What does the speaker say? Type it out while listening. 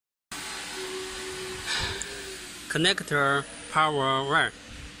connector power wire.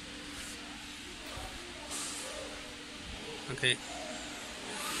 Okay.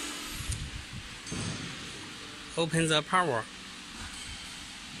 Open the power.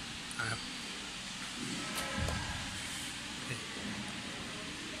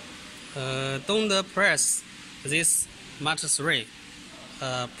 Okay. Don't press this match 3.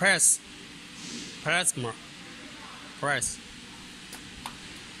 Press more. Press.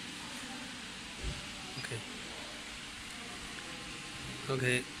 Okay.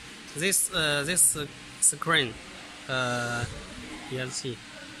 Okay. This screen. ESC.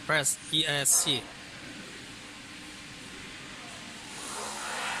 Press ESC.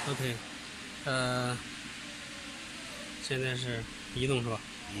 OK， 现在是移动是吧？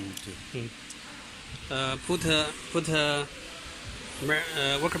对。put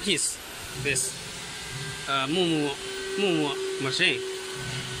workpiece this move machine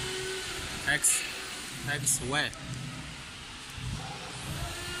x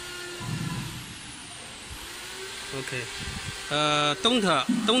y。OK， don't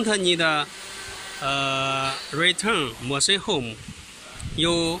need return machine home.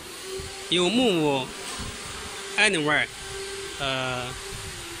 You move anywhere.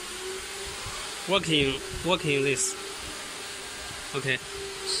 Working this. Okay.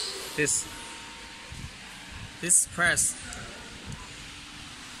 This press.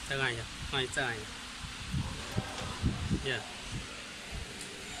 再按一下，再按一下。Yeah.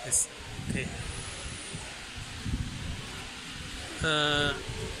 This. Okay.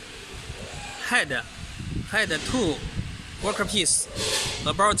 Head 2 workpiece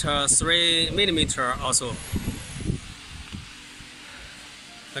about 3 mm also.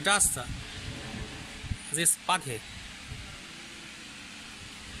 Adjust this button.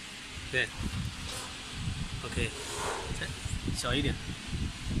 对 ，OK， 再小一点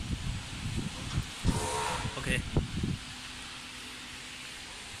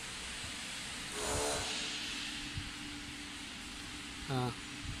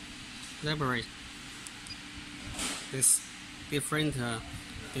 ，OK。Library. This different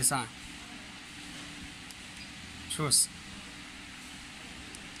design. Choose.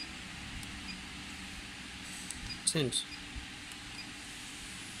 Change.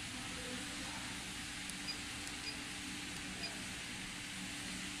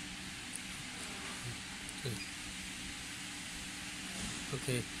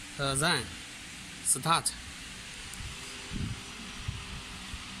 Okay. Then start.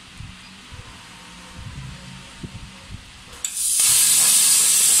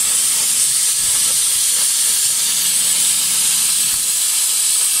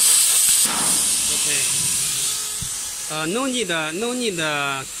 No need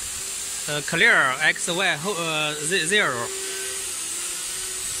clear XY 0.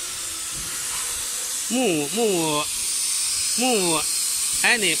 Move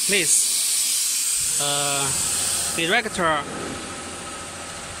any place. Director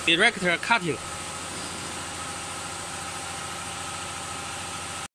cutting.